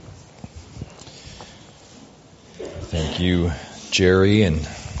Thank you, Jerry and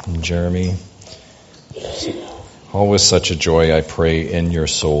Jeremy. Always such a joy, I pray, in your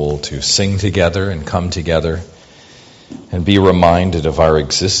soul to sing together and come together and be reminded of our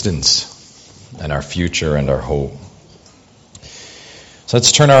existence and our future and our hope. So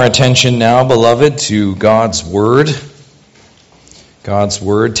let's turn our attention now, beloved, to God's Word. God's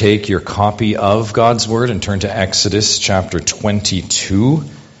Word. Take your copy of God's Word and turn to Exodus chapter 22.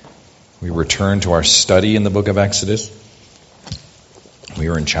 We return to our study in the book of Exodus. We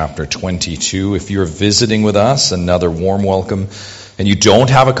are in chapter 22. If you're visiting with us, another warm welcome. And you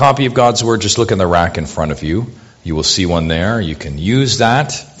don't have a copy of God's Word, just look in the rack in front of you. You will see one there. You can use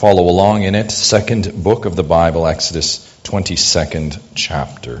that. Follow along in it. Second book of the Bible, Exodus 22nd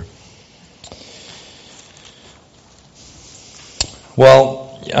chapter.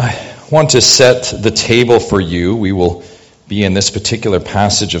 Well, I want to set the table for you. We will be in this particular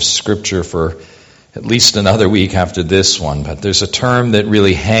passage of Scripture for at least another week after this one, but there's a term that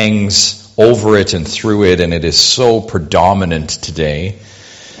really hangs over it and through it, and it is so predominant today.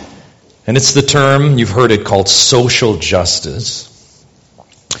 And it's the term, you've heard it called social justice.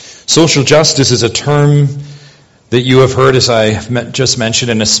 Social justice is a term that you have heard, as I just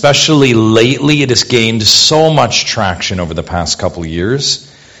mentioned, and especially lately it has gained so much traction over the past couple of years.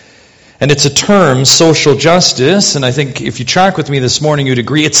 And it's a term, social justice, and I think if you track with me this morning, you'd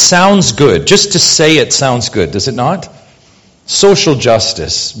agree, it sounds good. Just to say it sounds good, does it not? Social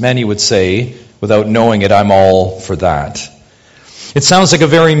justice, many would say, without knowing it, I'm all for that. It sounds like a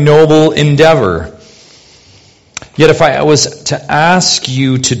very noble endeavor. Yet if I was to ask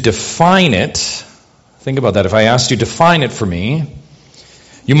you to define it, think about that, if I asked you to define it for me,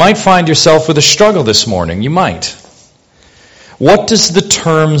 you might find yourself with a struggle this morning. You might. What does the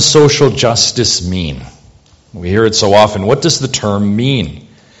term social justice mean? We hear it so often. What does the term mean?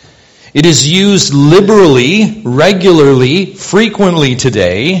 It is used liberally, regularly, frequently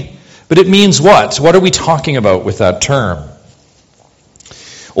today, but it means what? What are we talking about with that term?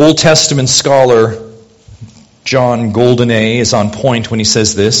 Old Testament scholar John Goldinay is on point when he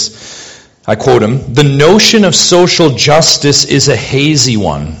says this. I quote him, "The notion of social justice is a hazy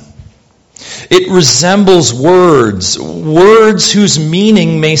one. It resembles words whose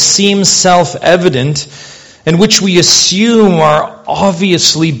meaning may seem self-evident and which we assume are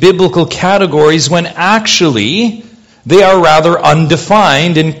obviously biblical categories when actually they are rather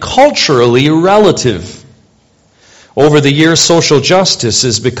undefined and culturally relative. Over the years, social justice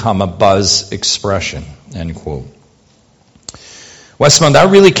has become a buzz expression." End quote. Westmount,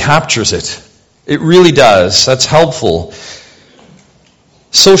 that really captures it. It really does. That's helpful.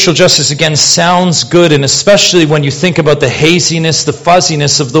 Social justice, again, sounds good, and especially when you think about the haziness, the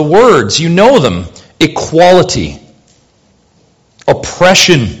fuzziness of the words. You know them. Equality,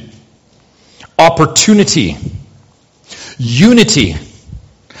 oppression, opportunity, unity,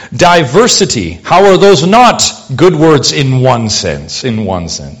 diversity. How are those not good words in one sense? In one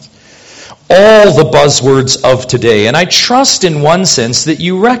sense. All the buzzwords of today. And I trust in one sense that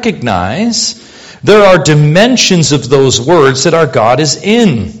you recognize there are dimensions of those words that our God is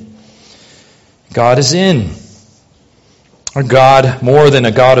in. God is in. Our God, more than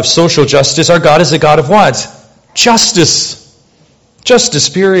a God of social justice, our God is a God of what? Justice. Justice,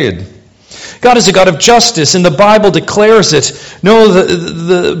 period. God is a God of justice, and the Bible declares it. No,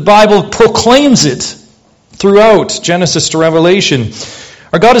 the Bible proclaims it throughout Genesis to Revelation.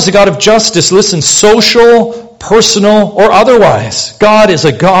 Our God is a God of justice. Listen, social, personal, or otherwise. God is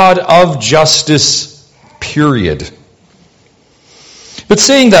a God of justice, period. But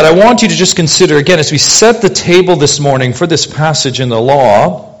saying that, I want you to just consider, again, as we set the table this morning for this passage in the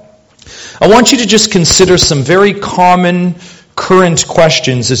law, I want you to just consider some very common, current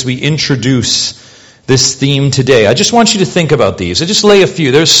questions as we introduce this theme today. I just want you to think about these. I just lay a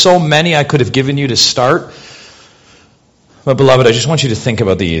few. There's so many I could have given you to start. But beloved, I just want you to think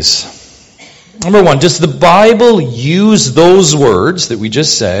about these. Number one, does the Bible use those words that we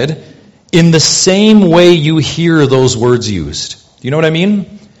just said in the same way you hear those words used? Do you know what I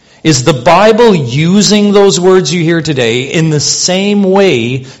mean? Is the Bible using those words you hear today in the same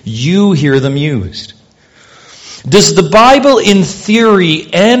way you hear them used? Does the Bible in theory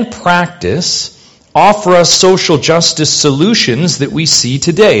and practice offer us social justice solutions that we see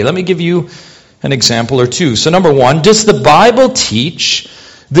today? Let me give you an example or two. So number one, does the Bible teach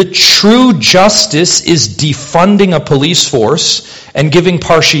that true justice is defunding a police force and giving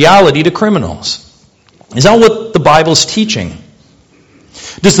partiality to criminals? Is that what the Bible's teaching?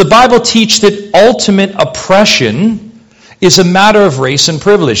 Does the Bible teach that ultimate oppression is a matter of race and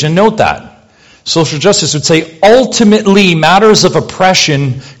privilege? And note that. Social justice would say ultimately matters of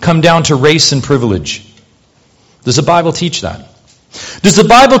oppression come down to race and privilege. Does the Bible teach that? Does the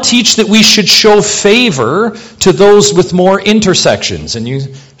Bible teach that we should show favor to those with more intersections? And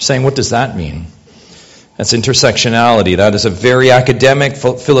you're saying, what does that mean? That's intersectionality. That is a very academic,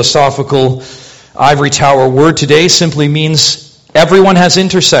 philosophical, ivory tower word today. Simply means everyone has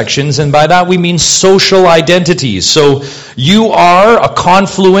intersections, and by that we mean social identities. So you are a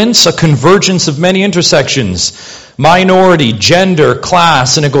confluence, a convergence of many intersections. Minority, gender,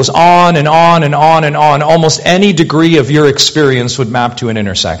 class, and it goes on and on and on and on. Almost any degree of your experience would map to an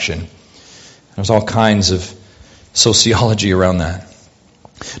intersection. There's all kinds of sociology around that.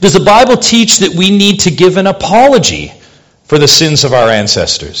 Does the Bible teach that we need to give an apology for the sins of our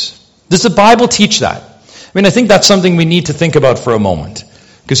ancestors? Does the Bible teach that? I mean, I think that's something we need to think about for a moment,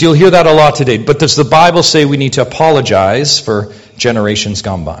 because you'll hear that a lot today. But does the Bible say we need to apologize for generations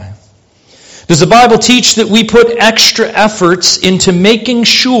gone by? Does the Bible teach that we put extra efforts into making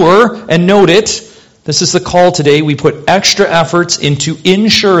sure, and note it, this is the call today, we put extra efforts into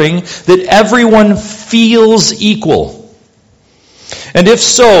ensuring that everyone feels equal? And if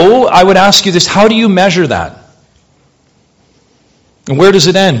so, I would ask you this, how do you measure that? And where does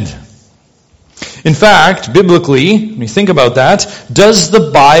it end? In fact, biblically, when you think about that, does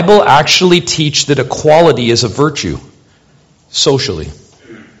the Bible actually teach that equality is a virtue, socially?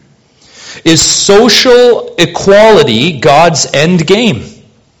 Is social equality God's end game?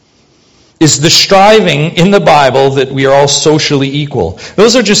 Is the striving in the Bible that we are all socially equal?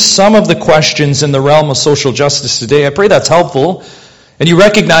 Those are just some of the questions in the realm of social justice today. I pray that's helpful. And you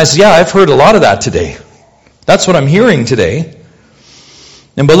recognize, yeah, I've heard a lot of that today. That's what I'm hearing today.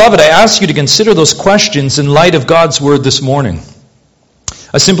 And beloved, I ask you to consider those questions in light of God's Word this morning.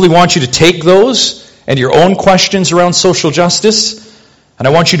 I simply want you to take those and your own questions around social justice, and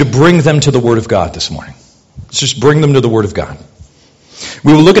I want you to bring them to the Word of God this morning. Let's just bring them to the Word of God.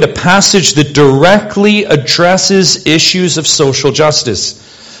 We will look at a passage that directly addresses issues of social justice.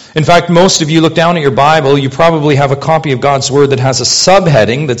 In fact, most of you look down at your Bible, you probably have a copy of God's Word that has a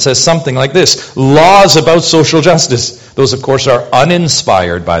subheading that says something like this: Laws about Social Justice. Those, of course, are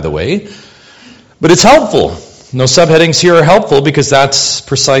uninspired, by the way. But it's helpful. Those subheadings here are helpful because that's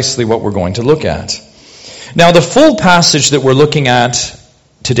precisely what we're going to look at. Now, the full passage that we're looking at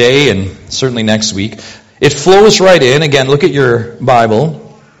today and certainly next week, it flows right in. Again, look at your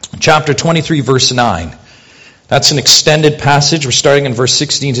Bible. Chapter 23, verse 9. That's an extended passage. We're starting in verse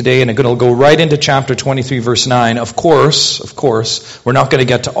 16 today, and I'm going to go right into chapter 23, verse 9. Of course, we're not going to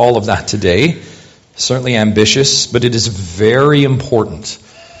get to all of that today. Certainly ambitious, but it is very important.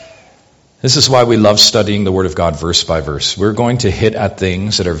 This is why we love studying the Word of God verse by verse. We're going to hit at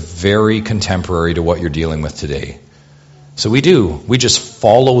things that are very contemporary to what you're dealing with today. So we do. We just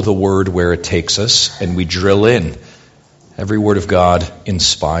follow the Word where it takes us, and we drill in. Every Word of God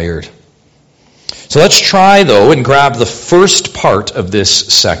inspired. So let's try, though, and grab the first part of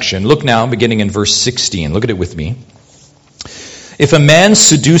this section. Look now, beginning in verse 16. Look at it with me. If a man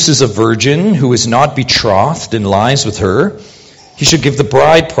seduces a virgin who is not betrothed and lies with her, he should give the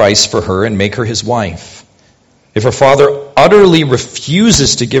bride price for her and make her his wife. If her father utterly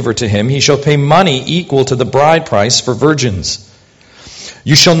refuses to give her to him, he shall pay money equal to the bride price for virgins.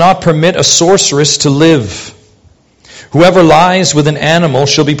 You shall not permit a sorceress to live. Whoever lies with an animal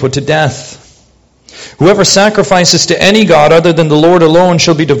shall be put to death. Whoever sacrifices to any god other than the Lord alone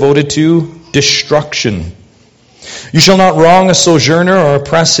shall be devoted to destruction. You shall not wrong a sojourner or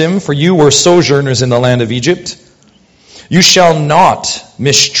oppress him, for you were sojourners in the land of Egypt. You shall not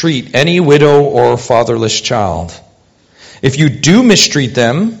mistreat any widow or fatherless child. If you do mistreat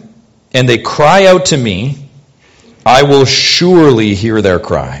them, and they cry out to me, I will surely hear their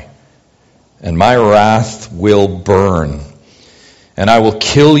cry, and my wrath will burn. And I will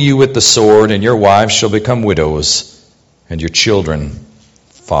kill you with the sword, and your wives shall become widows, and your children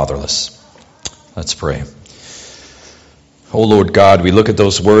fatherless. Let's pray. Oh Lord God, we look at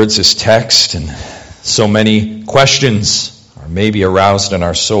those words as text, and so many questions are maybe aroused in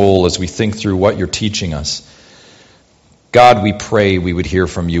our soul as we think through what you're teaching us. God, we pray we would hear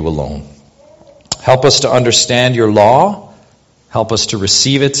from you alone. Help us to understand your law. Help us to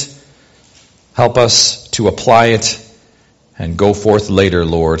receive it. Help us to apply it and go forth later,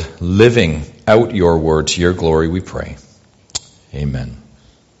 Lord, living out your word to your glory, we pray. Amen.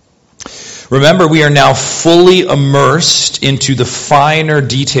 Remember, we are now fully immersed into the finer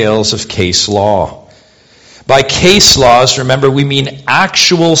details of case law. By case laws, remember, we mean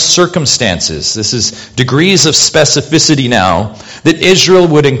actual circumstances. This is degrees of specificity now that Israel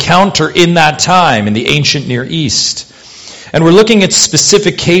would encounter in that time in the ancient Near East. And we're looking at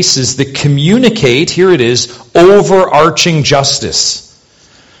specific cases that communicate, here it is, overarching justice.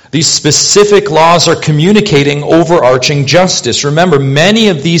 These specific laws are communicating overarching justice. Remember, many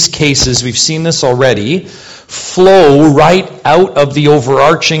of these cases, we've seen this already, flow right out of the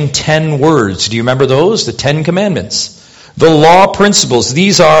overarching 10 words. Do you remember those? The 10 Commandments. The law principles.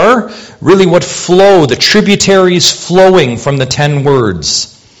 These are really what flow, the tributaries flowing from the 10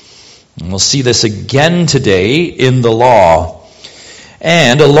 words. And we'll see this again today in the law.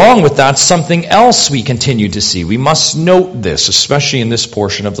 And along with that, something else we continue to see. We must note this, especially in this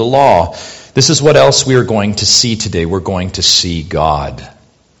portion of the law. This is what else we are going to see today. We're going to see God.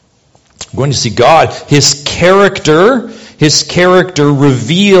 We're going to see God, His character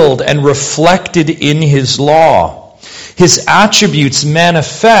revealed and reflected in His law. His attributes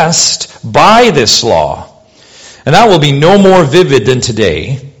manifest by this law. And that will be no more vivid than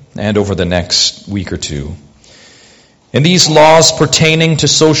today and over the next week or two. In these laws pertaining to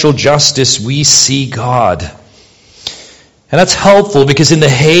social justice, we see God. And that's helpful because in the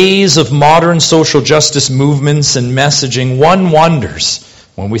haze of modern social justice movements and messaging, one wonders,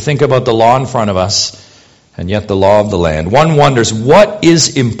 when we think about the law in front of us, and yet the law of the land, one wonders, what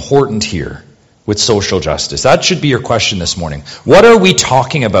is important here with social justice? That should be your question this morning. What are we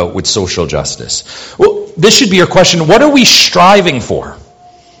talking about with social justice? Well, this should be your question. What are we striving for?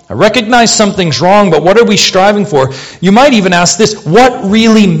 I recognize something's wrong, but what are we striving for? You might even ask this, what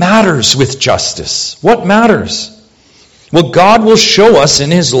really matters with justice? What matters? Well, God will show us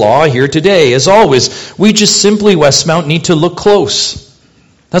in His law here today. As always, we just simply, Westmount, need to look close.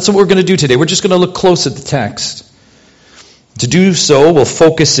 That's what we're going to do today. We're just going to look close at the text. To do so, we'll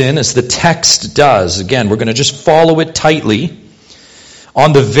focus in, as the text does. Again, we're going to just follow it tightly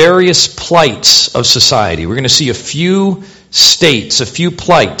on the various plights of society. We're going to see a few states, a few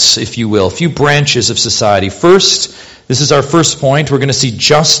plights, if you will, a few branches of society. First, this is our first point, we're going to see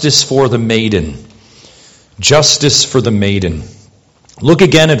justice for the maiden. Justice for the maiden. Look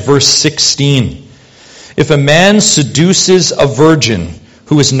again at verse 16. If a man seduces a virgin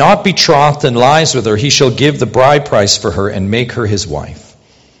who is not betrothed and lies with her, he shall give the bride price for her and make her his wife.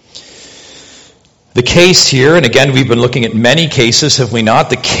 The case here, and again we've been looking at many cases, have we not?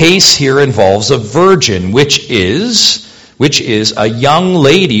 The case here involves a virgin, which is a young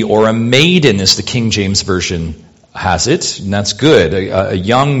lady, or a maiden, as the King James Version has it, and that's good, a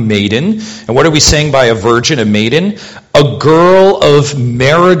young maiden. And what are we saying by a virgin, a maiden? A girl of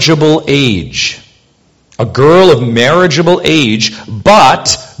marriageable age. A girl of marriageable age,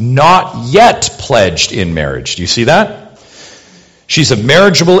 but not yet pledged in marriage. Do you see that? She's of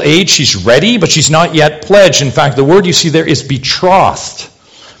marriageable age, she's ready, but she's not yet pledged. In fact, the word you see there is betrothed.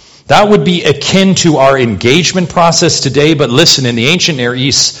 That would be akin to our engagement process today, but listen, in the ancient Near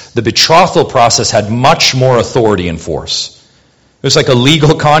East, the betrothal process had much more authority and force. It was like a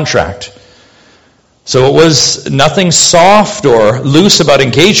legal contract. So it was nothing soft or loose about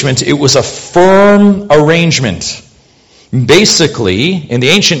engagement. It was a firm arrangement. Basically, in the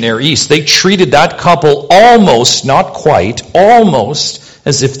ancient Near East, they treated that couple almost, not quite, almost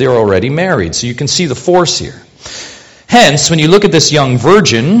as if they're already married. So you can see the force here. Hence, when you look at this young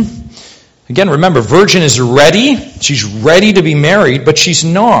virgin, again, remember, virgin is ready. She's ready to be married, but she's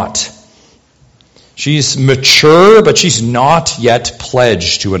not. She's mature, but she's not yet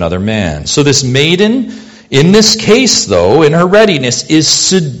pledged to another man. So this maiden, in this case, though, in her readiness, is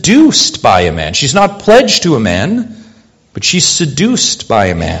seduced by a man. She's not pledged to a man, but she's seduced by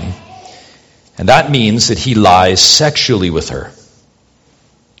a man. And that means that he lies sexually with her.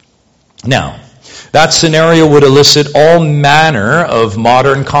 Now, that scenario would elicit all manner of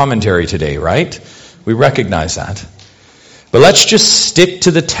modern commentary today, right? We recognize that. But let's just stick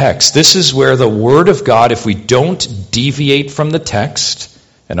to the text. This is where the Word of God, if we don't deviate from the text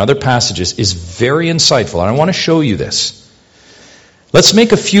and other passages, is very insightful. And I want to show you this. Let's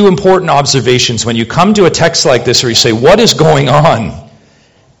make a few important observations when you come to a text like this, or you say, what is going on?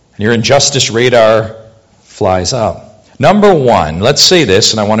 And your injustice radar flies up. Number one, let's say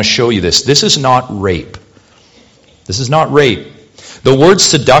this, and I want to show you this. This is not rape. This is not rape. The word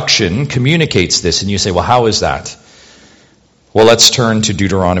seduction communicates this, and you say, well, how is that? Well, let's turn to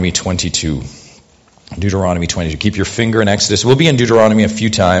Deuteronomy 22. Deuteronomy 22. Keep your finger in Exodus. We'll be in Deuteronomy a few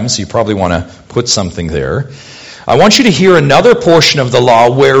times, so you probably want to put something there. I want you to hear another portion of the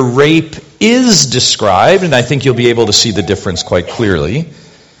law where rape is described, and I think you'll be able to see the difference quite clearly.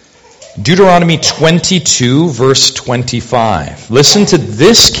 Deuteronomy 22, verse 25. Listen to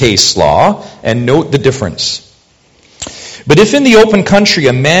this case law and note the difference. But if in the open country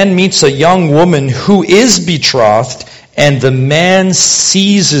a man meets a young woman who is betrothed, and the man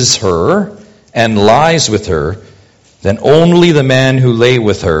seizes her and lies with her, then only the man who lay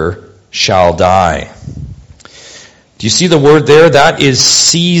with her shall die. Do you see the word there? That is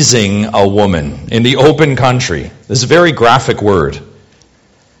seizing a woman in the open country. This is a very graphic word.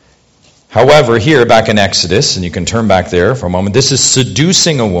 However, here back in Exodus, and you can turn back there for a moment, this is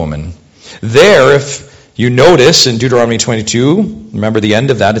seducing a woman. There, if you notice in Deuteronomy 22, remember the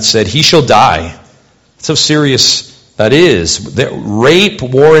end of that, it said, he shall die. That's how serious that is. Rape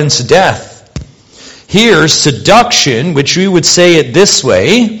warrants death. Here, seduction, which we would say it this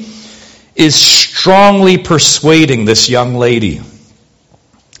way, is strongly persuading this young lady.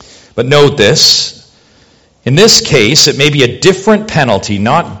 But note this. In this case, it may be a different penalty,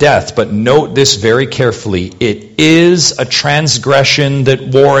 not death, but note this very carefully. It is a transgression that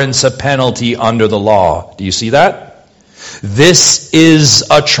warrants a penalty under the law. Do you see that? This is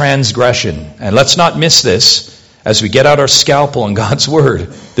a transgression. And let's not miss this as we get out our scalpel in God's Word.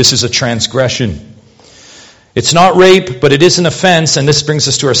 This is a transgression. It's not rape, but it is an offense, and this brings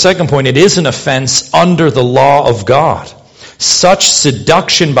us to our second point. It is an offense under the law of God. Such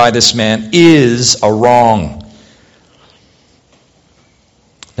seduction by this man is a wrong.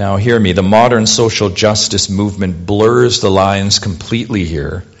 Now hear me, the modern social justice movement blurs the lines completely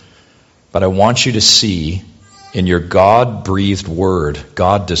here, but I want you to see in your God-breathed word,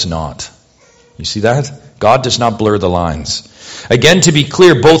 God does not. You see that? God does not blur the lines. Again, to be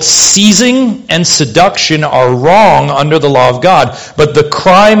clear, both seizing and seduction are wrong under the law of God. But the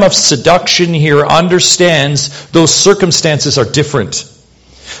crime of seduction here understands those circumstances are different.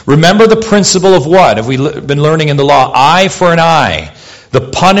 Remember the principle of what? Have we been learning in the law? Eye for an eye. The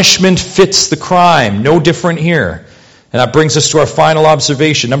punishment fits the crime. No different here. And that brings us to our final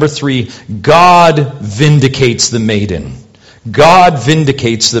observation. Number 3, God vindicates the maiden. God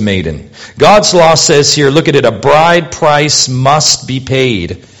vindicates the maiden. God's law says here, look at it, a bride price must be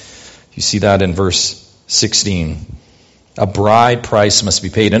paid. You see that in verse 16. A bride price must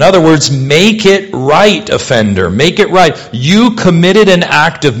be paid. In other words, make it right, offender. Make it right. You committed an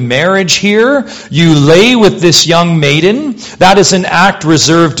act of marriage here. You lay with this young maiden. That is an act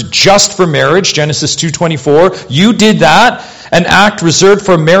reserved just for marriage, Genesis 2:24. You did that. An act reserved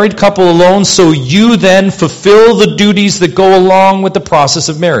for a married couple alone, so you then fulfill the duties that go along with the process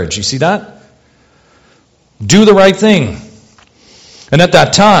of marriage. You see that? Do the right thing. And at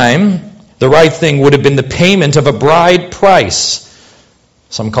that time, the right thing would have been the payment of a bride price.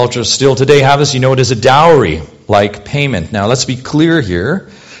 Some cultures still today have this. You know it as a dowry-like payment. Now, let's be clear here.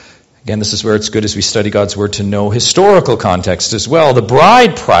 Again, this is where it's good as we study God's Word to know historical context as well. The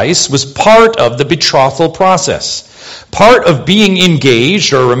bride price was part of the betrothal process. Part of being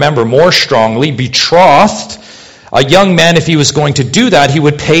engaged, or remember more strongly, betrothed. A young man, if he was going to do that, he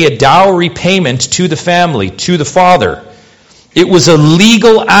would pay a dowry payment to the family, to the father. It was a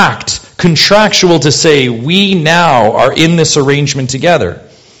legal act, contractual to say, we now are in this arrangement together.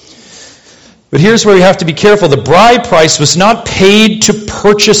 But here's where we have to be careful. The bride price was not paid to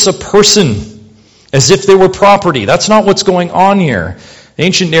purchase a person as if they were property. That's not what's going on here. The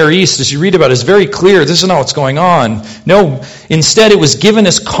ancient Near East, as you read about it, is very clear. This is not what's going on. No, instead it was given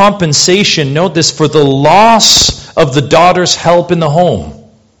as compensation, note this, for the loss of the daughter's help in the home.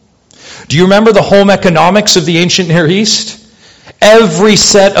 Do you remember the home economics of the ancient Near East? Every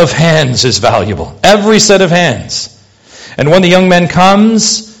set of hands is valuable. Every set of hands. And when the young man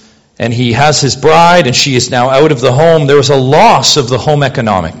comes and he has his bride and she is now out of the home, there is a loss of the home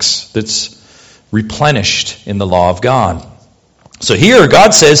economics that's replenished in the law of God. So here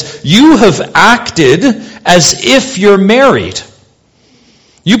God says, you have acted as if you're married.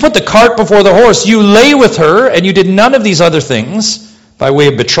 You put the cart before the horse. You lay with her and you did none of these other things by way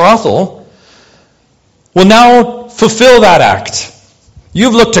of betrothal. Well, now fulfill that act.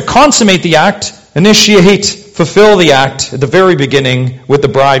 You've looked to consummate the act, initiate, fulfill the act at the very beginning with the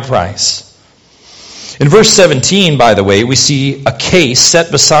bride price. In verse 17, by the way, we see a case set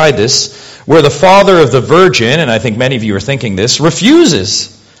beside this where the father of the virgin, and I think many of you are thinking this,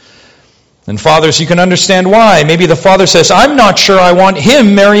 refuses. And fathers, you can understand why. Maybe the father says, I'm not sure I want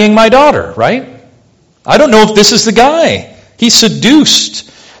him marrying my daughter, right? I don't know if this is the guy. He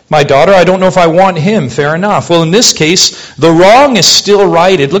seduced my daughter. I don't know if I want him. Fair enough. Well, in this case, the wrong is still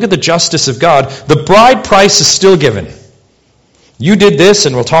righted. Look at the justice of God. The bride price is still given. You did this,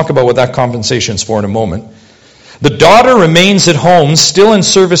 and we'll talk about what that compensation is for in a moment. The daughter remains at home, still in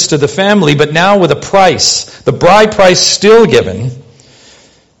service to the family, but now with a price. The bride price still given,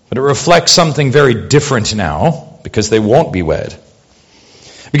 but it reflects something very different now, because they won't be wed.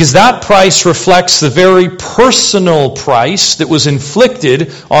 Because that price reflects the very personal price that was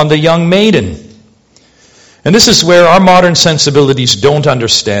inflicted on the young maiden. And this is where our modern sensibilities don't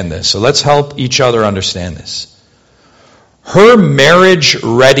understand this. So let's help each other understand this. Her marriage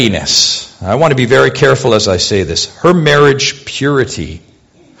readiness. I want to be very careful as I say this. Her marriage purity.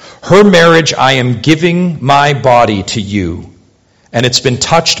 Her marriage, I am giving my body to you, and it's been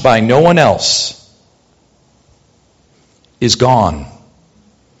touched by no one else, is gone.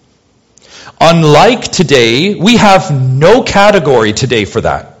 Unlike today, we have no category today for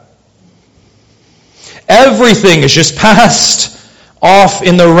that. Everything is just passed off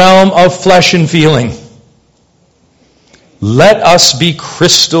in the realm of flesh and feeling. Let us be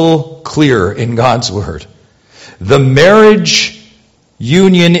crystal clear in God's word. The marriage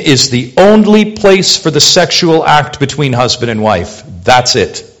union is the only place for the sexual act between husband and wife. That's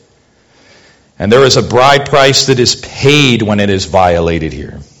it. And there is a bride price that is paid when it is violated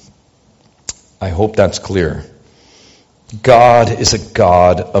here. I hope that's clear. God is a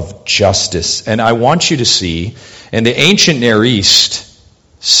God of justice. And I want you to see, in the ancient Near East,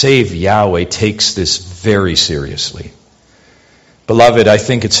 save Yahweh takes this very seriously. Beloved, I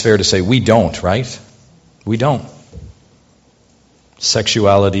think it's fair to say we don't, right? We don't.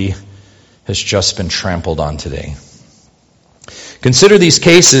 Sexuality has just been trampled on today. Consider these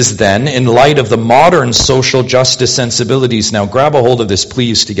cases then in light of the modern social justice sensibilities. Now grab a hold of this,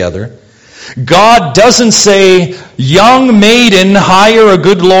 please, together. God doesn't say, young maiden, hire a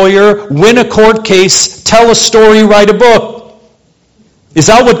good lawyer, win a court case, tell a story, write a book. Is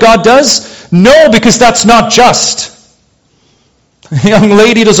that what God does? No, because that's not just. A young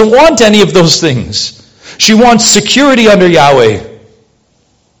lady doesn't want any of those things. She wants security under Yahweh.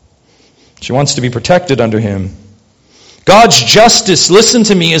 She wants to be protected under Him. God's justice, listen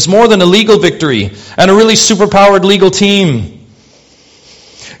to me, is more than a legal victory and a really superpowered legal team.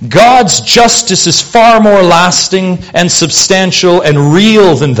 God's justice is far more lasting and substantial and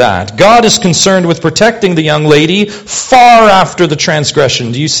real than that. God is concerned with protecting the young lady far after the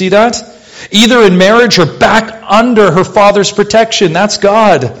transgression. Do you see that? Either in marriage or back under her father's protection. That's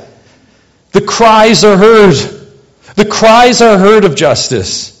God. The cries are heard. The cries are heard of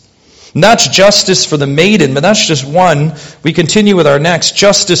justice. And that's justice for the maiden, but that's just one. We continue with our next.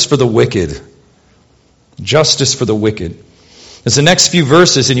 Justice for the wicked. Justice for the wicked. There's the next few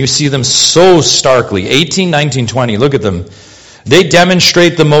verses, and you see them so starkly. 18, 19, 20. Look at them. They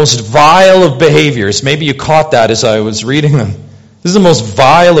demonstrate the most vile of behaviors. Maybe you caught that as I was reading them. This is the most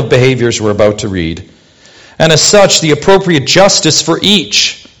vile of behaviors we're about to read. And as such, the appropriate justice for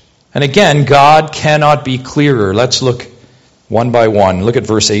each. And again, God cannot be clearer. Let's look one by one. Look at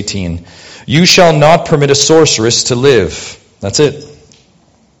verse 18. You shall not permit a sorceress to live. That's it.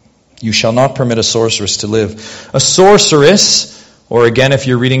 You shall not permit a sorceress to live. A sorceress, or again if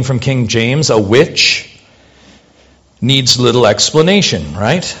you're reading from King James, a witch, needs little explanation,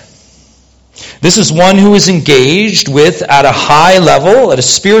 right? This is one who is engaged with, at a high level, at a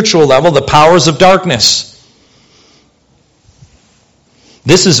spiritual level, the powers of darkness.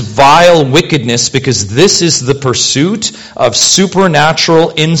 This is vile wickedness because this is the pursuit of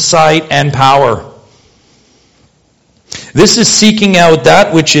supernatural insight and power. This is seeking out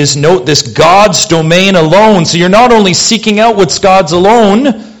that which is, note this, God's domain alone. So you're not only seeking out what's God's alone,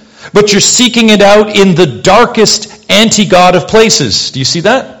 but you're seeking it out in the darkest anti-God of places. Do you see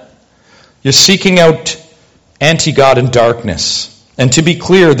that? You're seeking out anti-God and darkness. And to be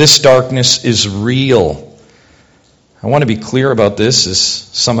clear, this darkness is real. I want to be clear about this, as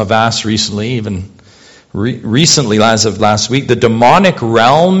some have asked recently, even recently as of last week. The demonic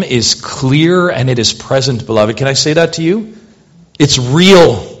realm is clear and it is present, beloved. Can I say that to you? It's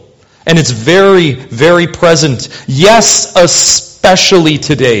real and it's very, very present. Yes, especially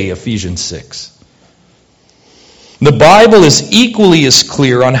today, Ephesians 6. The Bible is equally as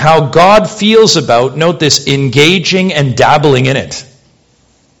clear on how God feels about, note this, engaging and dabbling in it.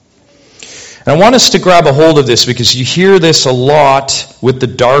 And I want us to grab a hold of this because you hear this a lot with the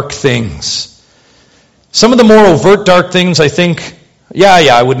dark things. Some of the more overt dark things, I think, yeah,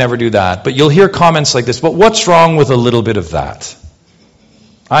 I would never do that. But you'll hear comments like this, but what's wrong with a little bit of that?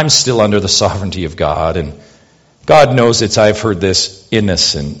 I'm still under the sovereignty of God, and God knows it's, I've heard this,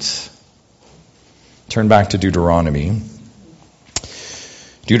 innocent. Turn back to Deuteronomy.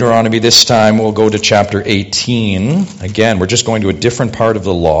 Deuteronomy, this time we'll go to chapter 18. Again, we're just going to a different part of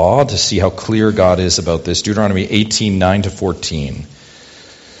the law to see how clear God is about this. Deuteronomy 18, 9 to 14.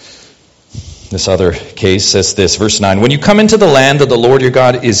 This other case says this, verse 9. When you come into the land that the Lord your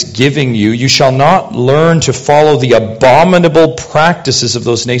God is giving you, you shall not learn to follow the abominable practices of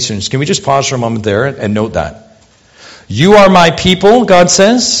those nations. Can we just pause for a moment there and note that? You are my people, God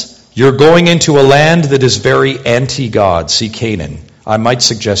says. You're going into a land that is very anti-God. See Canaan. I might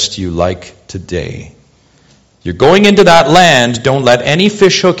suggest to you like today. You're going into that land. Don't let any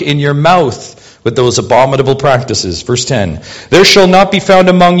fish hook in your mouth with those abominable practices. Verse 10, there shall not be found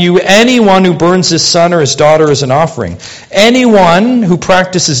among you anyone who burns his son or his daughter as an offering. Anyone who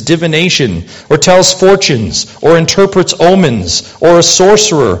practices divination or tells fortunes or interprets omens or a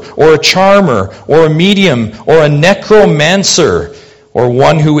sorcerer or a charmer or a medium or a necromancer or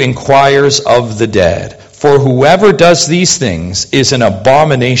one who inquires of the dead. For whoever does these things is an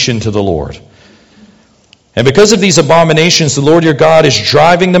abomination to the Lord. And because of these abominations, the Lord your God is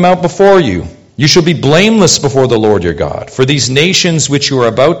driving them out before you. You shall be blameless before the Lord your God. For these nations which you are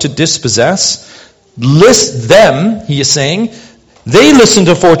about to dispossess, list them, he is saying, they listen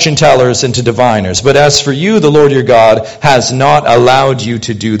to fortune tellers and to diviners. But as for you, the Lord your God has not allowed you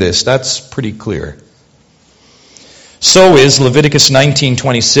to do this. That's pretty clear. So is Leviticus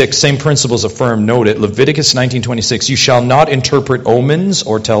 19:26. Same principles affirmed. Note it. Leviticus 19:26. You shall not interpret omens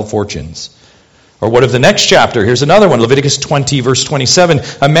or tell fortunes. Or what of the next chapter? Here's another one. Leviticus 20, verse 27.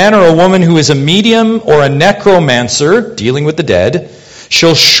 A man or a woman who is a medium or a necromancer, dealing with the dead,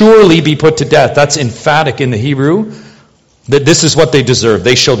 shall surely be put to death. That's emphatic in the Hebrew, that this is what they deserve.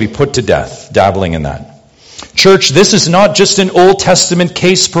 They shall be put to death, dabbling in that. Church, this is not just an Old Testament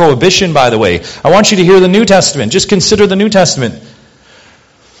case prohibition, by the way. I want you to hear the New Testament. Just consider the New Testament.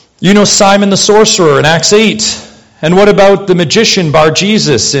 You know Simon the sorcerer in Acts 8. And what about the magician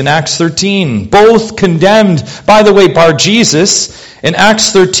Bar-Jesus in Acts 13? Both condemned. By the way, Bar-Jesus, in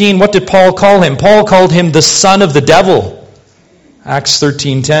Acts 13, what did Paul call him? Paul called him the son of the devil. Acts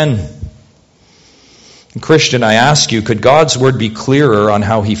 13:10. And Christian, I ask you, could God's word be clearer on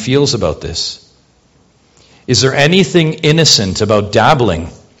how he feels about this? Is there anything innocent about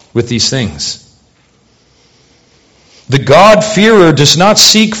dabbling with these things? The God-fearer does not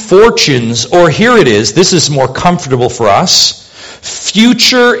seek fortunes, or here it is, this is more comfortable for us,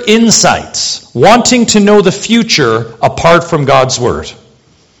 future insights, wanting to know the future apart from God's word.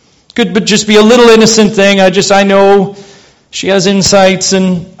 Could but just be a little innocent thing. I know she has insights,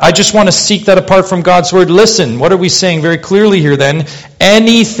 and I just want to seek that apart from God's word. Listen, what are we saying very clearly here then?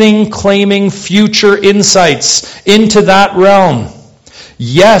 Anything claiming future insights into that realm.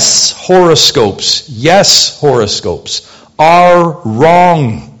 Yes, horoscopes are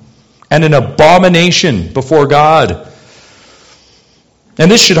wrong and an abomination before God. And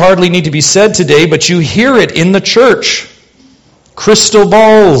this should hardly need to be said today, but you hear it in the church. Crystal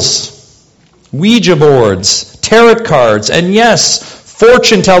balls, Ouija boards, tarot cards, and yes,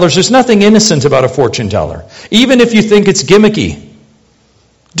 fortune tellers. There's nothing innocent about a fortune teller, even if you think it's gimmicky.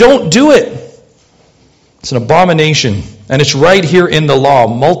 Don't do it. It's an abomination. And it's right here in the law,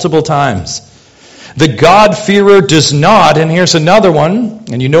 multiple times. The God-fearer does not, and here's another one,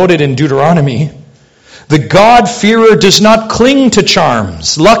 and you note it in Deuteronomy, the God-fearer does not cling to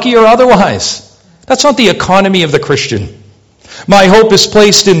charms, lucky or otherwise. That's not the economy of the Christian. My hope is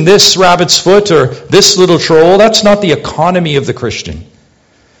placed in this rabbit's foot or this little troll. That's not the economy of the Christian.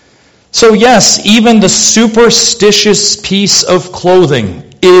 So yes, even the superstitious piece of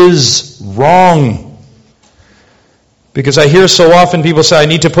clothing is wrong. Because I hear so often people say, I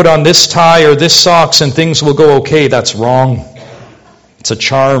need to put on this tie or this socks and things will go okay. That's wrong. It's a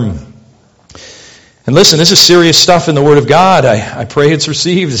charm. And listen, this is serious stuff in the Word of God. I pray it's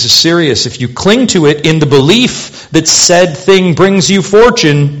received. This is serious. If you cling to it in the belief that said thing brings you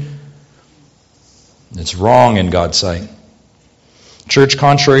fortune, it's wrong in God's sight. Church,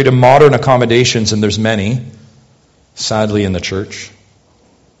 contrary to modern accommodations, and there's many, sadly in the church,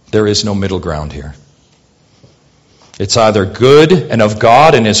 there is no middle ground here. It's either good and of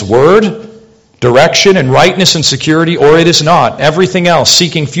God and His Word, direction and rightness and security, or it is not. Everything else,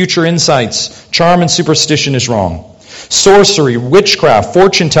 seeking future insights, charm and superstition is wrong. Sorcery, witchcraft,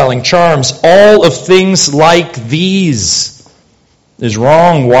 fortune-telling, charms, all of things like these is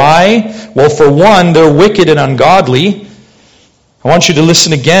wrong. Why? Well, for one, they're wicked and ungodly. I want you to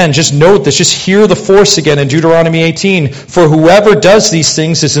listen again. Just note this. Just hear the force again in Deuteronomy 18. For whoever does these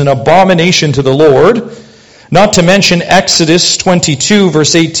things is an abomination to the Lord. Not to mention Exodus 22,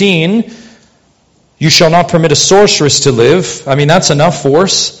 verse 18. You shall not permit a sorceress to live. I mean, that's enough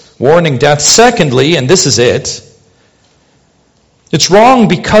force. Warning death. Secondly, and this is it, it's wrong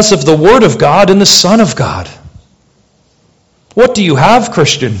because of the Word of God and the Son of God. What do you have,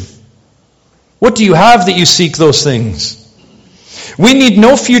 Christian? What do you have that you seek those things? We need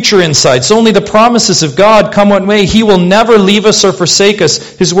no future insights, only the promises of God come what may. He will never leave us or forsake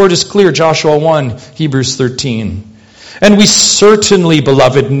us. His word is clear, Joshua 1, Hebrews 13. And we certainly,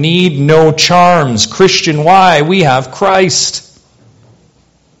 beloved, need no charms. Christian, why? We have Christ.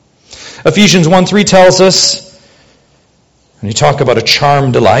 Ephesians 1:3 tells us, when you talk about a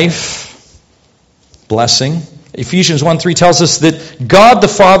charmed life, blessing, Ephesians 1:3 tells us that God the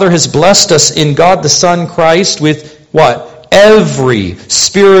Father has blessed us in God the Son Christ with what? Every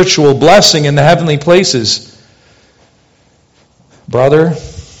spiritual blessing in the heavenly places. Brother,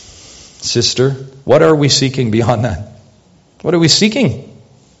 sister, what are we seeking beyond that? What are we seeking?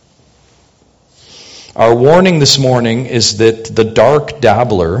 Our warning this morning is that the dark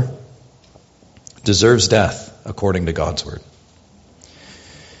dabbler deserves death according to God's word.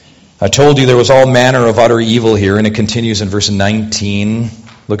 I told you there was all manner of utter evil here, and it continues in verse 19.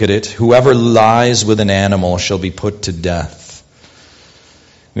 Look at it. Whoever lies with an animal shall be put to death.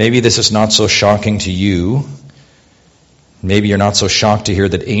 Maybe this is not so shocking to you. Maybe you're not so shocked to hear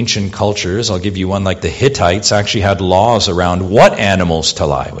that ancient cultures, I'll give you one like the Hittites, actually had laws around what animals to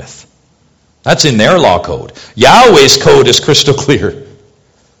lie with. That's in their law code. Yahweh's code is crystal clear.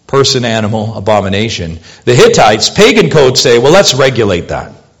 Person, animal, abomination. The Hittites' pagan code say, well, let's regulate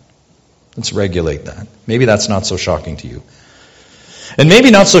that. Let's regulate that. Maybe that's not so shocking to you. And maybe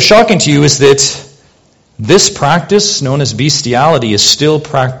not so shocking to you is that this practice, known as bestiality, is still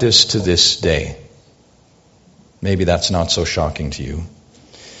practiced to this day. Maybe that's not so shocking to you.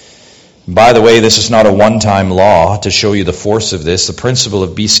 By the way, this is not a one-time law. To show you the force of this, the principle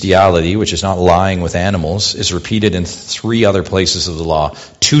of bestiality, which is not lying with animals, is repeated in 3 other places of the law.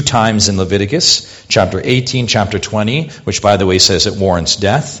 2 times in Leviticus, chapter 18, chapter 20, which, by the way, says it warrants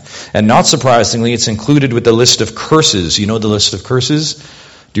death. And not surprisingly, it's included with the list of curses. You know the list of curses?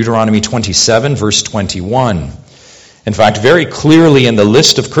 Deuteronomy 27, verse 21. In fact, very clearly in the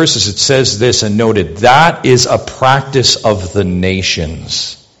list of curses, it says this, and noted, that is a practice of the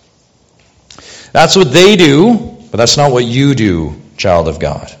nations. That's what they do, but that's not what you do, child of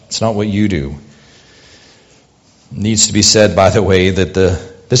God. It's not what you do. It needs to be said, by the way, that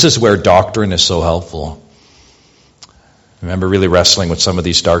this is where doctrine is so helpful. I remember really wrestling with some of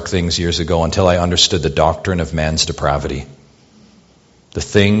these dark things years ago until I understood the doctrine of man's depravity. The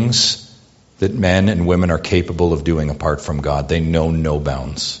things that men and women are capable of doing apart from God. They know no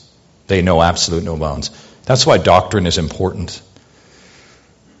bounds. They know absolute no bounds. That's why doctrine is important.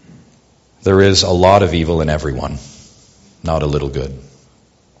 There is a lot of evil in everyone, not a little good.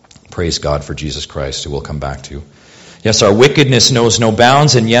 Praise God for Jesus Christ, who we'll come back to. Yes, our wickedness knows no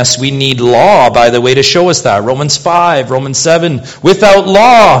bounds, and yes, we need law, by the way, to show us that. Romans 5, Romans 7. Without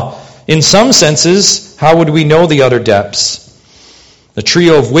law, in some senses, how would we know the utter depths? The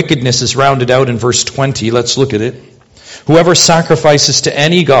trio of wickedness is rounded out in verse 20. Let's look at it. Whoever sacrifices to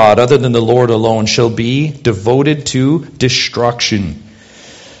any god other than the Lord alone shall be devoted to destruction.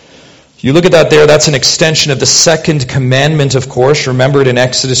 You look at that there, that's an extension of the second commandment, of course. Remember it in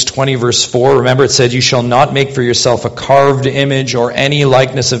Exodus 20, verse 4. Remember it said, you shall not make for yourself a carved image or any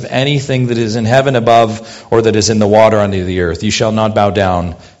likeness of anything that is in heaven above or that is in the water under the earth. You shall not bow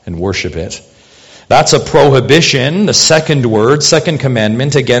down and worship it. That's a prohibition, the second word, second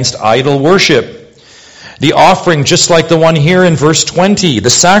commandment, against idol worship. The offering, just like the one here in verse 20,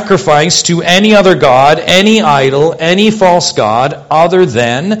 the sacrifice to any other god, any idol, any false god, other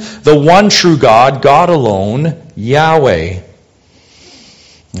than the one true God, God alone, Yahweh.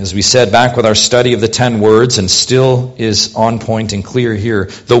 As we said back with our study of the 10 words, and still is on point and clear here,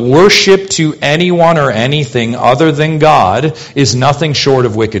 the worship to anyone or anything other than God is nothing short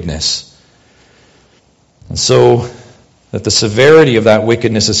of wickedness. And so, that the severity of that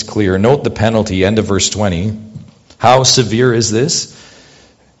wickedness is clear. Note the penalty, end of verse 20. How severe is this?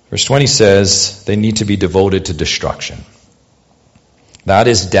 Verse 20 says they need to be devoted to destruction. That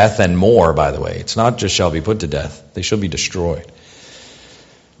is death and more, by the way. It's not just shall be put to death. They shall be destroyed.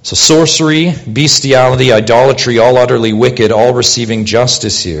 So sorcery, bestiality, idolatry, all utterly wicked, all receiving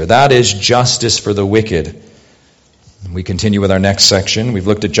justice here. That is justice for the wicked. We continue with our next section. We've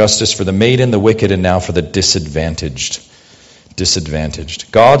looked at justice for the maiden, the wicked, and now for the disadvantaged.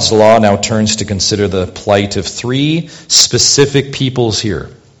 God's law now turns to consider the plight of 3 specific peoples here.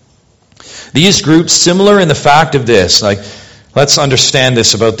 These groups, similar in the fact of this, let's understand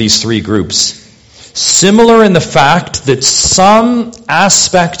this about these 3 groups. Similar in the fact that some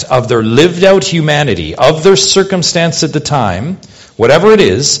aspect of their lived out humanity, of their circumstance at the time, whatever it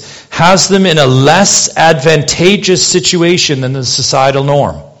is, has them in a less advantageous situation than the societal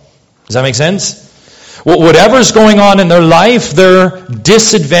norm. Does that make sense? Whatever's going on in their life, they're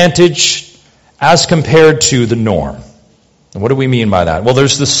disadvantaged as compared to the norm. And what do we mean by that? Well,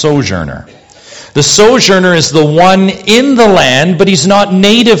 there's the sojourner. The sojourner is the one in the land, but he's not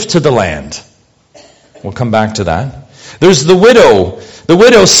native to the land. We'll come back to that. There's the widow. The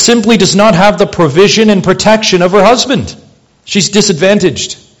widow simply does not have the provision and protection of her husband. She's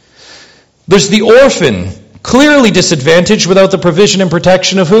disadvantaged. There's the orphan, clearly disadvantaged without the provision and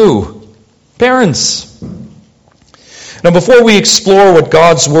protection of who? Parents. Now, before we explore what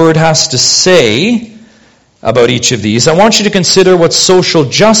God's Word has to say about each of these, I want you to consider what social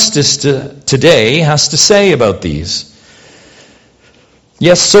justice today has to say about these.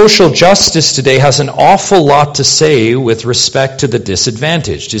 Yes, social justice today has an awful lot to say with respect to the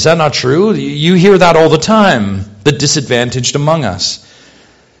disadvantaged. Is that not true? You hear that all the time, the disadvantaged among us.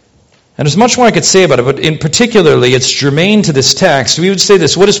 And there's much more I could say about it, but in particularly, it's germane to this text. We would say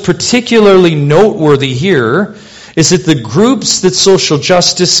this: what is particularly noteworthy here is that the groups that social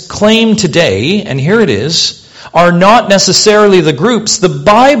justice claim today, and here it is, are not necessarily the groups the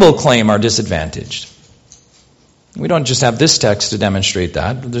Bible claim are disadvantaged. We don't just have this text to demonstrate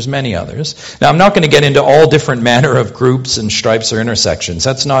that, but there's many others. Now, I'm not going to get into all different manner of groups and stripes or intersections.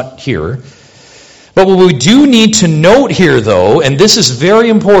 That's not here. But what we do need to note here, though, and this is very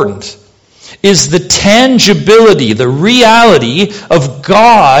important, is the tangibility, the reality of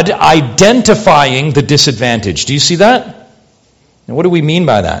God identifying the disadvantaged. Do you see that? And what do we mean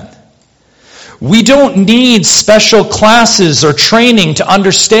by that? We don't need special classes or training to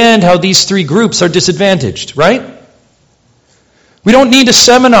understand how these three groups are disadvantaged, right? We don't need a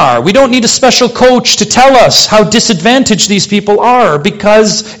seminar. We don't need a special coach to tell us how disadvantaged these people are,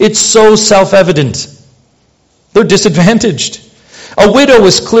 because it's so self-evident. They're disadvantaged. A widow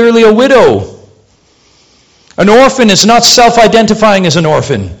is clearly a widow. An orphan is not self-identifying as an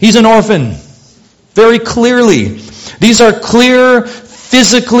orphan. He's an orphan. Very clearly. These are clear,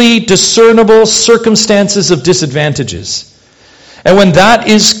 physically discernible circumstances of disadvantages. And when that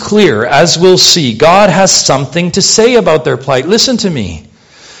is clear, as we'll see, God has something to say about their plight. Listen to me.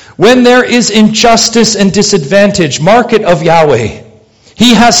 When there is injustice and disadvantage, mark it of Yahweh.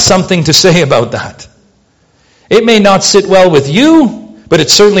 He has something to say about that. It may not sit well with you, but it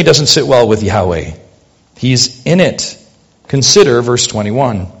certainly doesn't sit well with Yahweh. He's in it. Consider verse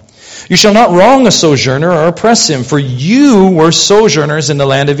 21. You shall not wrong a sojourner or oppress him, for you were sojourners in the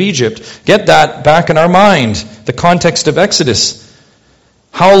land of Egypt. Get that back in our mind. The context of Exodus.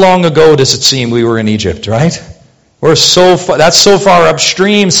 How long ago does it seem we were in Egypt, right? We're so far, that's so far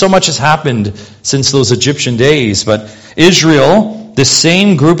upstream. So much has happened since those Egyptian days. But Israel, the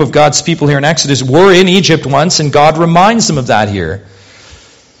same group of God's people here in Exodus, were in Egypt once, and God reminds them of that here.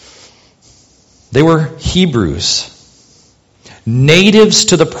 They were Hebrews. Natives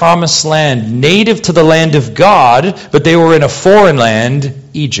to the promised land, native to the land of God, but they were in a foreign land,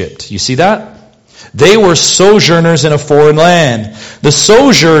 Egypt. You see that? They were sojourners in a foreign land. The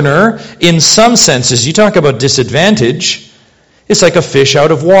sojourner, in some senses, you talk about disadvantage, is like a fish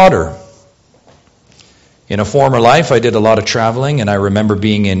out of water. In a former life, I did a lot of traveling, and I remember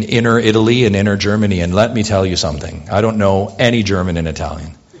being in inner Italy and inner Germany, and let me tell you something. I don't know any German and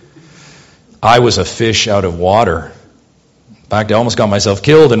Italian. I was a fish out of water. In fact, I almost got myself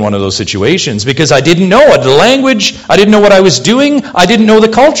killed in one of those situations because I didn't know the language, I didn't know what I was doing, I didn't know the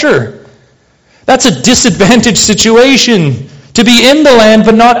culture. That's a disadvantaged situation, to be in the land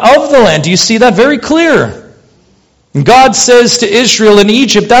but not of the land. Do you see that? Very clear. And God says to Israel in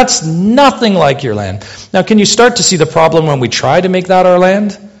Egypt, that's nothing like your land. Now, can you start to see the problem when we try to make that our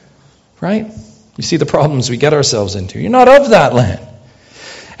land? Right? You see the problems we get ourselves into. You're not of that land.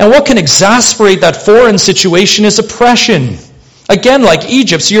 And what can exasperate that foreign situation is oppression. Again, like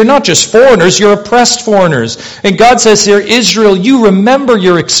Egypt, so you're not just foreigners, you're oppressed foreigners. And God says here, Israel, you remember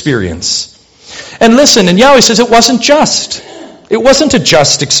your experience. And listen, and Yahweh says it wasn't just. It wasn't a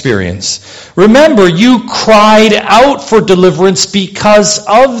just experience. Remember, you cried out for deliverance because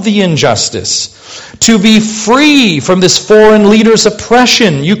of the injustice. To be free from this foreign leader's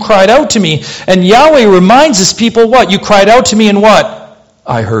oppression. You cried out to me. And Yahweh reminds his people what? You cried out to me and what?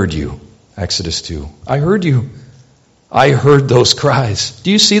 I heard you. Exodus 2. I heard you. I heard those cries.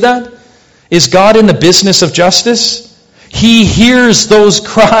 Do you see that? Is God in the business of justice? He hears those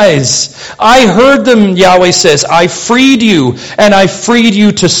cries. I heard them, Yahweh says. I freed you, and I freed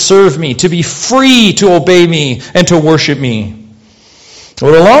you to serve me, to be free to obey me and to worship me.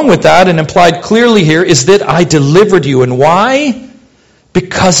 Well, along with that, and implied clearly here, is that I delivered you. And why?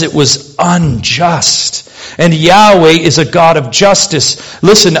 Because it was unjust. And Yahweh is a God of justice.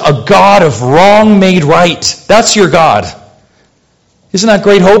 Listen, a God of wrong made right. That's your God. Isn't that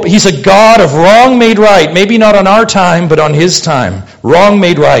great hope? He's a God of wrong made right. Maybe not on our time, but on his time. Wrong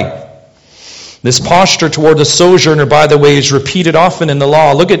made right. This posture toward the sojourner, by the way, is repeated often in the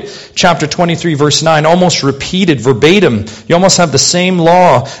law. Look at chapter 23, verse 9. Almost repeated, verbatim. You almost have the same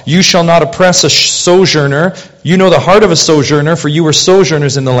law. You shall not oppress a sojourner. You know the heart of a sojourner, for you were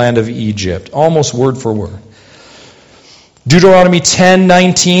sojourners in the land of Egypt. Almost word for word. Deuteronomy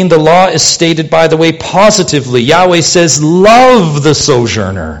 10:19, the law is stated, by the way, positively. Yahweh says, love the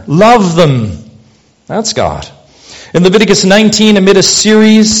sojourner. Love them. That's God. In Leviticus 19, amid a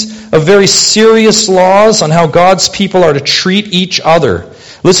series of very serious laws on how God's people are to treat each other,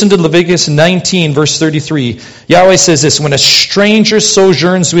 listen to Leviticus 19, verse 33. Yahweh says this, when a stranger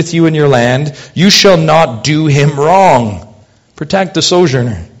sojourns with you in your land, you shall not do him wrong. Protect the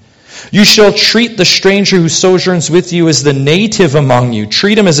sojourner. You shall treat the stranger who sojourns with you as the native among you.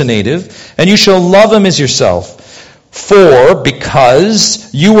 Treat him as a native, and you shall love him as yourself.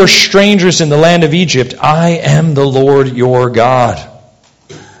 Because you were strangers in the land of Egypt, I am the Lord your God.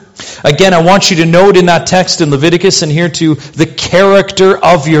 Again, I want you to note in that text in Leviticus and here too, the character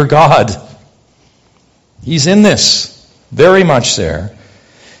of your God. He's in this, very much there.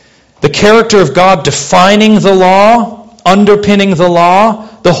 The character of God defining the law, underpinning the law,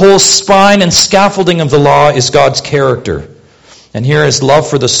 the whole spine and scaffolding of the law is God's character. And here is love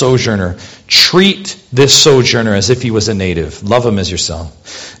for the sojourner. Treat this sojourner as if he was a native. Love him as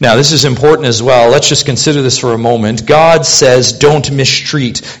yourself. Now, this is important as well. Let's just consider this for a moment. God says, don't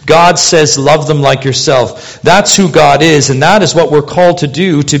mistreat. God says, love them like yourself. That's who God is, and that is what we're called to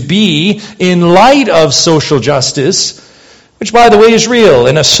do, to be in light of social justice, which, by the way, is real.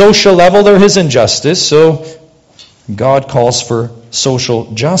 In a social level, there is injustice, so God calls for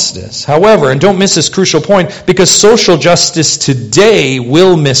social justice. However, and don't miss this crucial point, because social justice today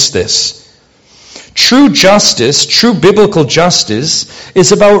will miss this. True justice, true biblical justice,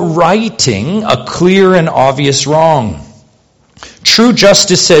 is about righting a clear and obvious wrong. True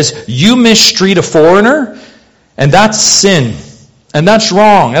justice says, you mistreat a foreigner, and that's sin. And that's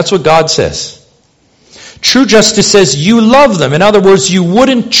wrong. That's what God says. True justice says, you love them. In other words, you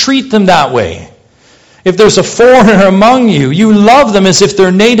wouldn't treat them that way. If there's a foreigner among you, you love them as if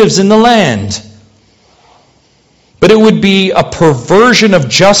they're natives in the land. But it would be a perversion of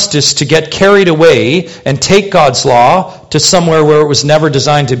justice to get carried away and take God's law to somewhere where it was never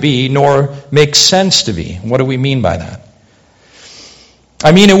designed to be, nor makes sense to be. What do we mean by that?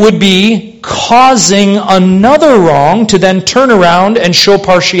 I mean, it would be causing another wrong to then turn around and show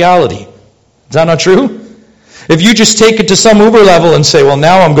partiality. Is that not true? If you just take it to some uber level and say, well,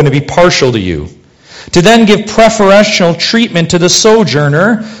 now I'm going to be partial to you, to then give preferential treatment to the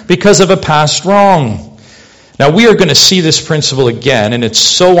sojourner because of a past wrong. Now, we are going to see this principle again, and it's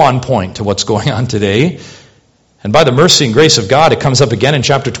so on point to what's going on today. And by the mercy and grace of God, it comes up again in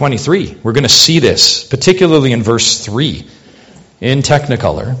chapter 23. We're going to see this, particularly in verse 3, in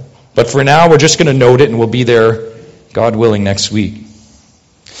Technicolor. But for now, we're just going to note it, and we'll be there, God willing, next week.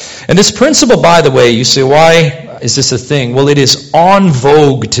 And this principle, by the way, you say, why is this a thing? Well, it is on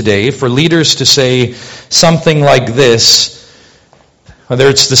vogue today for leaders to say something like this. Whether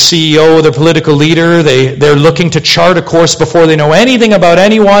it's the CEO or the political leader, they're looking to chart a course before they know anything about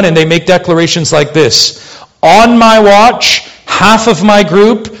anyone, and they make declarations like this. On my watch, half of my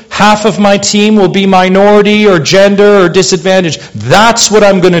group, half of my team will be minority or gender or disadvantaged. That's what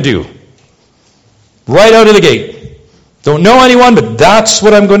I'm going to do. Right out of the gate. Don't know anyone, but that's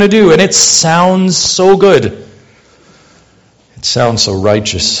what I'm going to do. And it sounds so good. It sounds so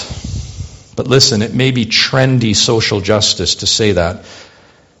righteous. But listen, it may be trendy social justice to say that.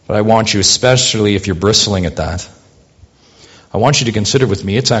 But I want you, especially if you're bristling at that, I want you to consider with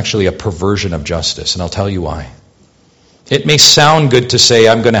me, it's actually a perversion of justice. And I'll tell you why. It may sound good to say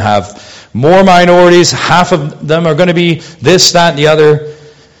I'm going to have more minorities, half of them are going to be this, that, and the other.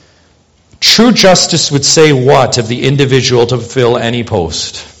 True justice would say what of the individual to fulfill any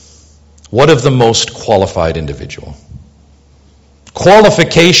post? What of the most qualified individual?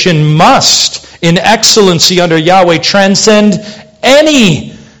 Qualification must, in excellency under Yahweh, transcend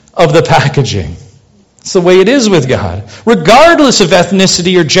any of the packaging. It's the way it is with God. Regardless of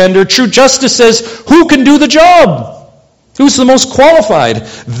ethnicity or gender, true justice says, who can do the job? Who's the most qualified?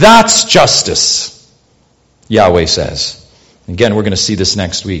 That's justice, Yahweh says. Again, we're going to see this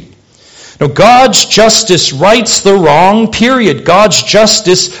next week. Now, God's justice rights the wrong, period. God's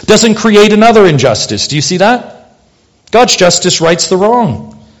justice doesn't create another injustice. Do you see that? God's justice rights the wrong.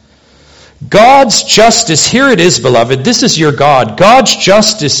 God's justice, here it is, beloved, this is your God. God's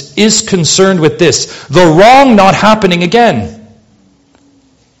justice is concerned with this, the wrong not happening again.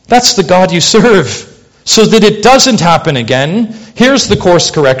 That's the God you serve. So that it doesn't happen again, here's the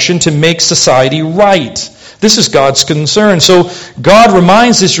course correction to make society right. This is God's concern. So God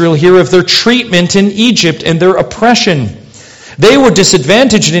reminds Israel here of their treatment in Egypt and their oppression. They were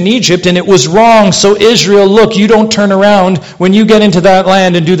disadvantaged in Egypt, and it was wrong. So Israel, look, you don't turn around when you get into that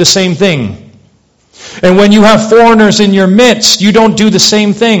land and do the same thing. And when you have foreigners in your midst, you don't do the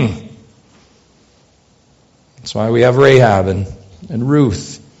same thing. That's why we have Rahab and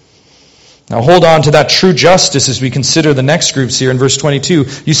Ruth. Now hold on to that true justice as we consider the next groups here in verse 22.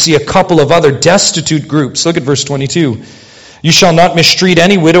 You see a couple of other destitute groups. Look at verse 22. You shall not mistreat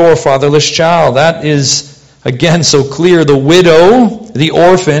any widow or fatherless child. That is, again, so clear. The widow, the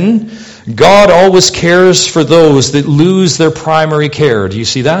orphan, God always cares for those that lose their primary care. Do you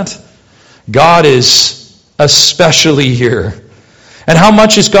see that? God is especially here. And how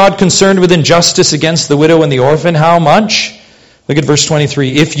much is God concerned with injustice against the widow and the orphan? How much? Look at verse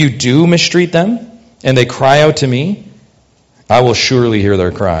 23. If you do mistreat them, and they cry out to me, I will surely hear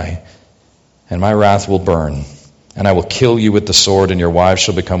their cry, and my wrath will burn, and I will kill you with the sword, and your wives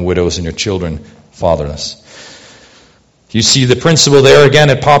shall become widows, and your children fatherless. You see the principle there again.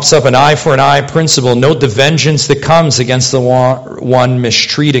 It pops up, an eye for an eye principle. Note the vengeance that comes against the one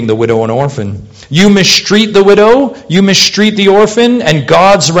mistreating the widow and orphan. You mistreat the widow, you mistreat the orphan, and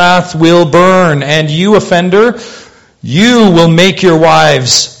God's wrath will burn. And you, offender, you will make your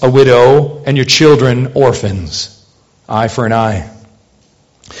wives a widow and your children orphans. Eye for an eye.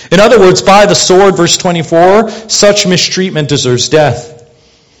 In other words, by the sword, verse 24, such mistreatment deserves death.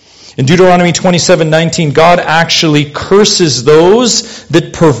 In Deuteronomy 27:19, God actually curses those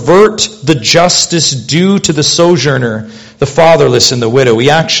that pervert the justice due to the sojourner, the fatherless, and the widow. He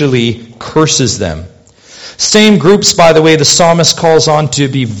actually curses them. Same groups, by the way, the psalmist calls on to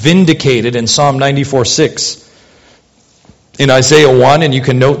be vindicated in Psalm 94:6. In Isaiah 1, and you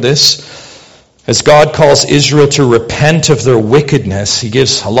can note this, as God calls Israel to repent of their wickedness, he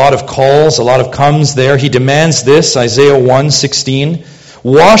gives a lot of calls, a lot of comes there. He demands this, Isaiah 1:16.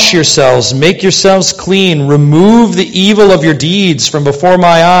 Wash yourselves, make yourselves clean, remove the evil of your deeds from before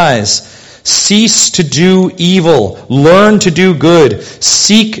my eyes. Cease to do evil, learn to do good,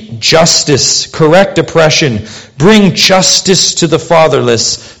 seek justice, correct oppression, bring justice to the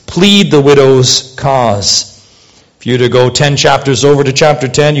fatherless, plead the widow's cause. If you were to go 10 chapters over to chapter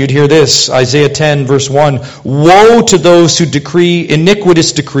 10, you'd hear this, Isaiah 10 verse 1. Woe to those who decree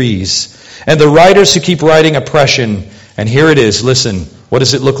iniquitous decrees, and the writers who keep writing oppression. And here it is, listen. What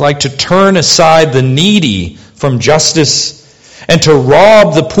does it look like? To turn aside the needy from justice and to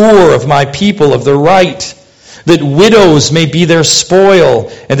rob the poor of my people of their right, that widows may be their spoil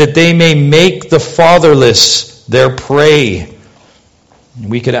and that they may make the fatherless their prey.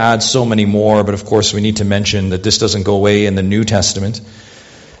 We could add so many more, but of course we need to mention that this doesn't go away in the New Testament.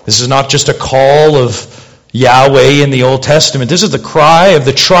 This is not just a call of Yahweh in the Old Testament. This is the cry of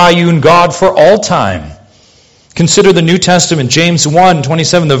the triune God for all time. Consider the New Testament, James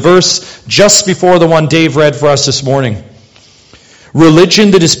 1:27, the verse just before the one Dave read for us this morning.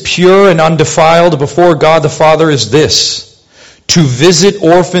 Religion that is pure and undefiled before God the Father is this: to visit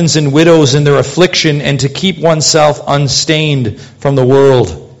orphans and widows in their affliction and to keep oneself unstained from the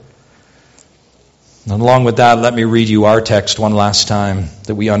world. And along with that, let me read you our text one last time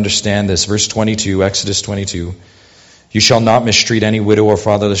that we understand this. Verse 22, Exodus 22. You shall not mistreat any widow or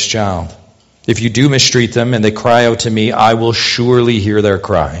fatherless child. If you do mistreat them and they cry out to me, I will surely hear their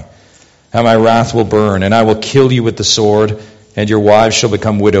cry. And my wrath will burn, and I will kill you with the sword, and your wives shall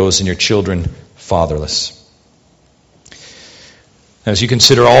become widows and your children fatherless. As you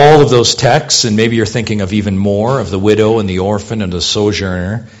consider all of those texts, and maybe you're thinking of even more, of the widow and the orphan and the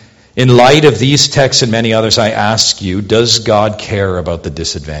sojourner, in light of these texts and many others, I ask you, does God care about the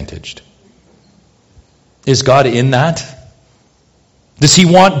disadvantaged? Is God in that? Does he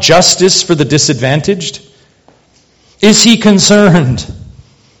want justice for the disadvantaged? Is he concerned?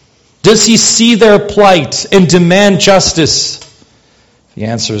 Does he see their plight and demand justice? The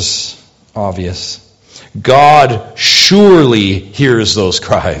answer is obvious. God surely hears those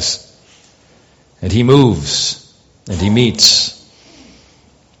cries. And he moves. And he meets.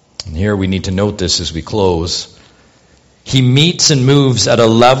 And here we need to note this as we close. He meets and moves at a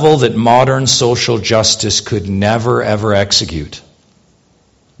level that modern social justice could never, ever execute.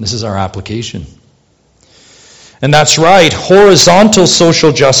 This is our application. And that's right. Horizontal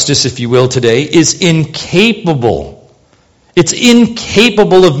social justice, if you will, today is incapable. It's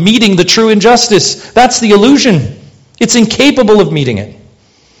incapable of meeting the true injustice. That's the illusion. It's incapable of meeting it.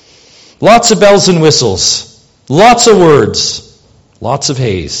 Lots of bells and whistles. Lots of words. Lots of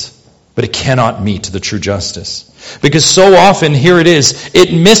haze. But it cannot meet the true justice. Because so often, here it is,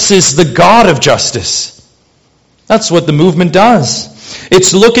 it misses the God of justice. That's what the movement does.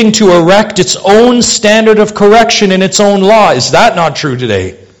 It's looking to erect its own standard of correction in its own law. Is that not true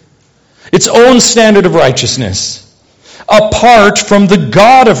today? Its own standard of righteousness. Apart from the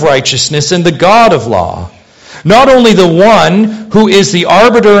God of righteousness and the God of law. Not only the one who is the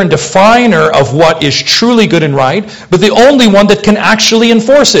arbiter and definer of what is truly good and right, but the only one that can actually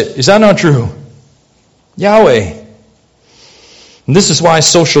enforce it. Is that not true? Yahweh. And this is why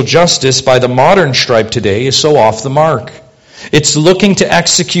social justice by the modern stripe today is so off the mark. It's looking to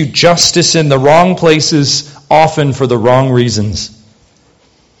execute justice in the wrong places, often for the wrong reasons.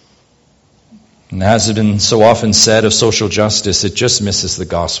 And as has been so often said of social justice, it just misses the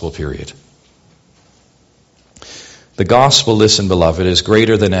gospel, period. The gospel, listen, beloved, is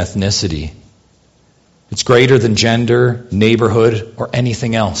greater than ethnicity. It's greater than gender, neighborhood, or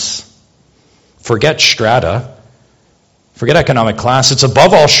anything else. Forget strata. Forget economic class. It's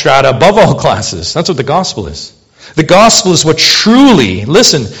above all strata, above all classes. That's what the gospel is. The gospel is what truly,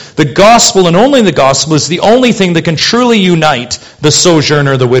 listen, the gospel and only the gospel is the only thing that can truly unite the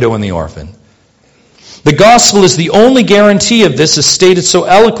sojourner, the widow, and the orphan. The gospel is the only guarantee of this, as stated so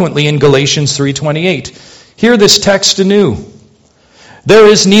eloquently in Galatians 3:28. Hear this text anew. There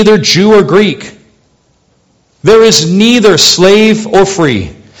is neither Jew or Greek. There is neither slave or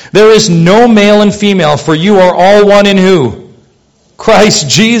free. There is no male and female, for you are all one in who? Christ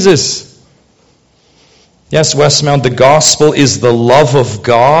Jesus. Yes, Westmount, the gospel is the love of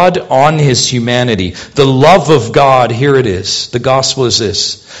God on his humanity. The love of God, here it is. The gospel is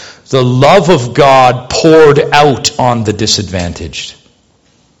this. The love of God poured out on the disadvantaged.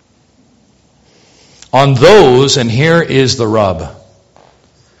 On those, and here is the rub,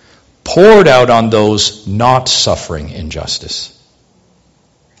 poured out on those not suffering injustice.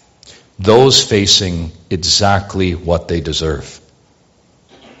 Those facing exactly what they deserve.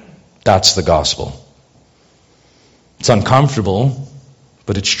 That's the gospel. It's uncomfortable,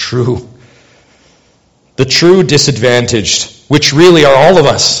 but it's true. The true disadvantaged, which really are all of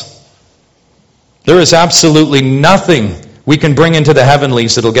us. There is absolutely nothing we can bring into the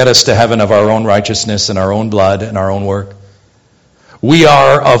heavenlies that'll get us to heaven of our own righteousness and our own blood and our own work. We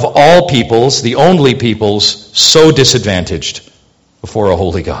are, of all peoples, the only peoples, so disadvantaged before a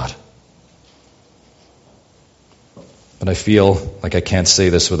holy God. But I feel like I can't say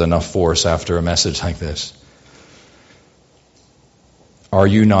this with enough force after a message like this. Are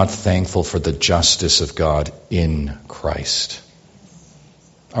you not thankful for the justice of God in Christ?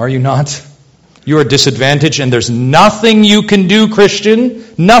 Are you not? You are disadvantaged, and there's nothing you can do, Christian,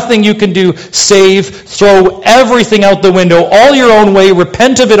 nothing you can do save, throw everything out the window, all your own way,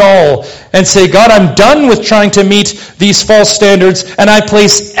 repent of it all, and say, God, I'm done with trying to meet these false standards, and I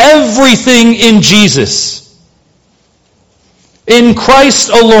place everything in Jesus. In Christ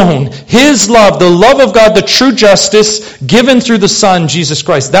alone, his love, the love of God, the true justice given through the Son, Jesus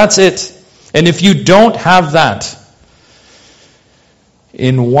Christ. That's it. And if you don't have that,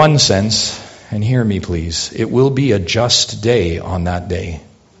 in one sense, and hear me please, it will be a just day on that day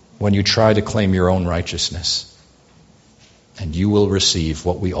when you try to claim your own righteousness. And you will receive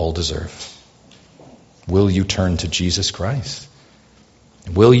what we all deserve. Will you turn to Jesus Christ?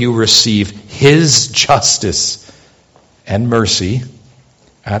 Will you receive his justice and mercy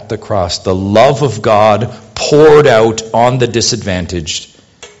at the cross? The love of God poured out on the disadvantaged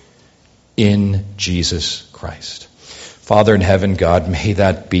in Jesus Christ. Father in heaven, God, may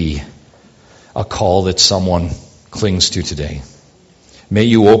that be a call that someone clings to today. May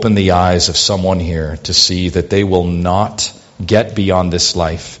you open the eyes of someone here to see that they will not get beyond this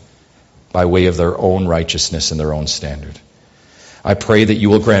life by way of their own righteousness and their own standard. I pray that you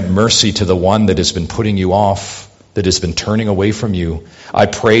will grant mercy to the one that has been putting you off, that has been turning away from you. I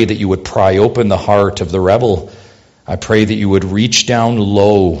pray that you would pry open the heart of the rebel. I pray that you would reach down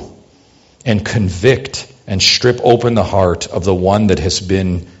low and convict and strip open the heart of the one that has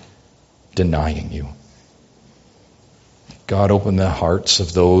been denying you. God, open the hearts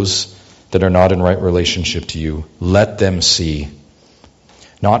of those that are not in right relationship to you. Let them see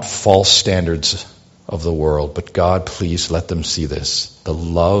not false standards of the world, but God, please let them see this. The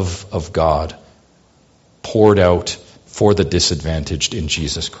love of God poured out for the disadvantaged in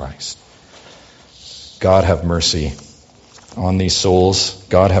Jesus Christ. God, have mercy on these souls.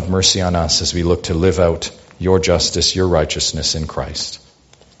 God, have mercy on us as we look to live out your justice, your righteousness in Christ.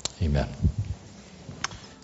 Amen.